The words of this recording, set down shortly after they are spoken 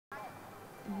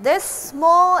This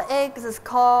small egg is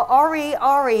called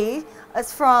Oriori.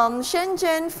 It's from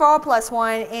Shenzhen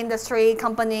 4+1 Industry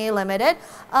Company Limited.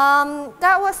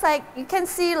 That was like, you can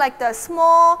see like the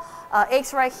small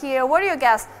eggs right here. What do you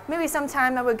guess? Maybe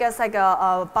sometime I would guess like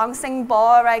a bouncing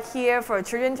ball right here for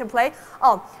children to play.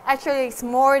 Oh, actually it's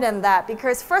more than that,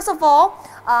 because first of all,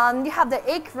 you have the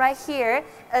egg right here.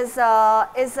 You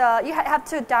have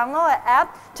to download an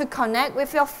app to connect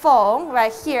with your phone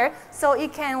right here, so you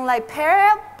can like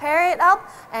pair it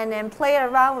up and then play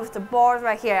around with the board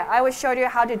right here. I will show you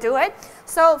how to do it.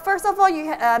 So first of all,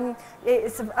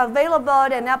 it's available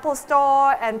in Apple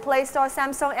Store and Play Store,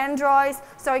 Samsung, Android,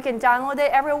 so you can download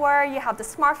it everywhere. You have the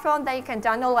smartphone, then you can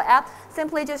download the app.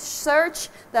 Simply just search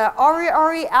the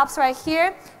Oriori apps right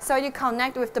here. So you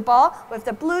connect with the ball with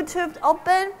the Bluetooth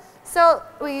open. So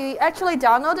we actually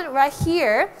downloaded it right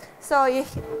here. So you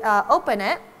open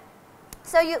it.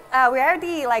 So we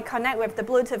already like connect with the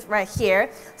Bluetooth right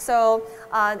here. So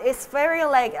it's very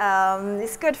like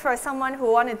it's good for someone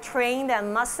who want to train their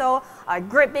muscle,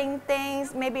 gripping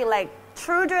things. Maybe like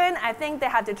children, I think they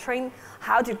have to train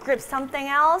how to grip something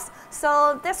else.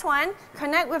 So this one,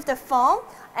 connect with the phone,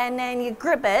 and then you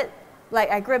grip it. Like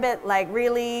I grip it like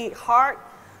really hard.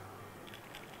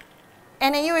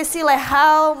 And then you will see like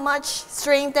how much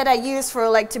strength that I use for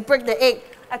like to break the egg.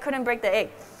 I couldn't break the egg.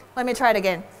 Let me try it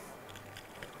again.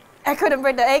 I couldn't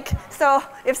break the egg. So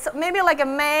if maybe like a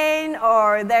man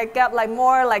or they got like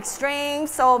more like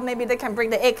strength, so maybe they can break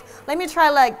the egg. Let me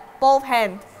try like both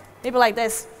hands. Maybe like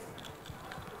this.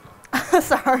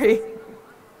 Sorry.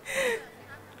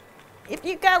 If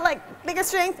you got like bigger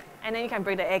strength, and then you can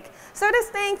break the egg. So these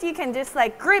things you can just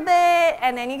like grip it,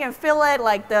 and then you can feel it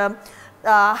like the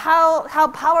how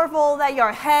powerful that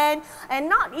your hand, and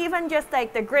not even just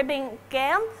like the gripping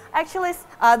game. Actually,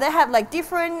 they have like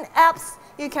different apps.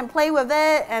 You can play with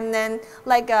it, and then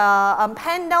like a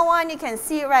panda one, you can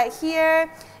see it right here,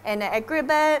 and I grip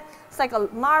it. It's like a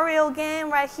Mario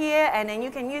game right here, and then you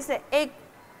can use the egg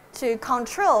to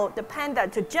control the panda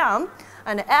to jump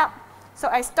on the app. So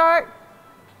I start,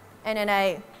 and then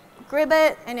I grip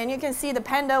it, and then you can see the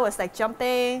panda was like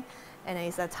jumping, and then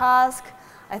it's a task.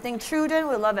 I think children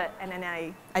will love it, and then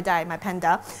I die, my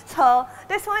panda. So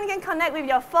this one you can connect with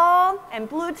your phone and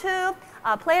Bluetooth,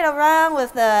 play it around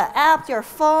with the app, your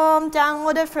phone,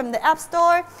 download it from the App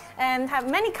Store, and have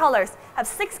many colors. Have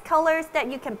 6 colors that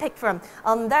you can pick from.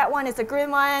 That one is the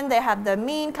green one. They have the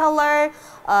mean color,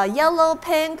 yellow,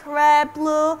 pink, red,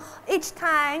 blue. Each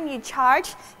time you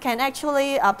charge, can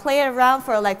actually play it around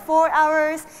for like 4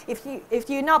 hours. If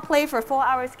you not play for 4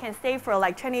 hours, can stay for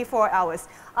like 24 hours.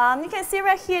 You can see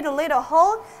right here the little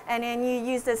hole, and then you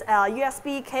use this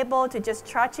USB cable to just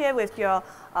charge it with your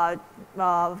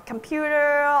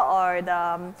computer or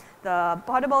the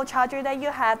portable charger that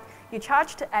you have. You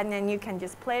charged, and then you can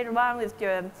just play it around with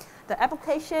the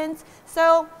applications.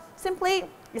 So simply,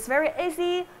 it's very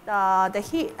easy.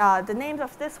 The name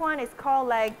of this one is called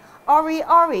like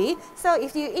Oriori. So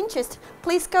if you're interested,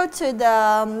 please go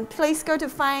to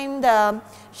find the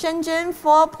Shenzhen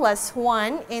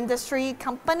 4+1 Industry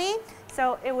Company.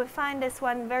 So it will find this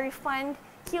one very fun,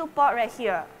 cute board right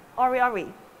here,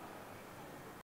 Oriori.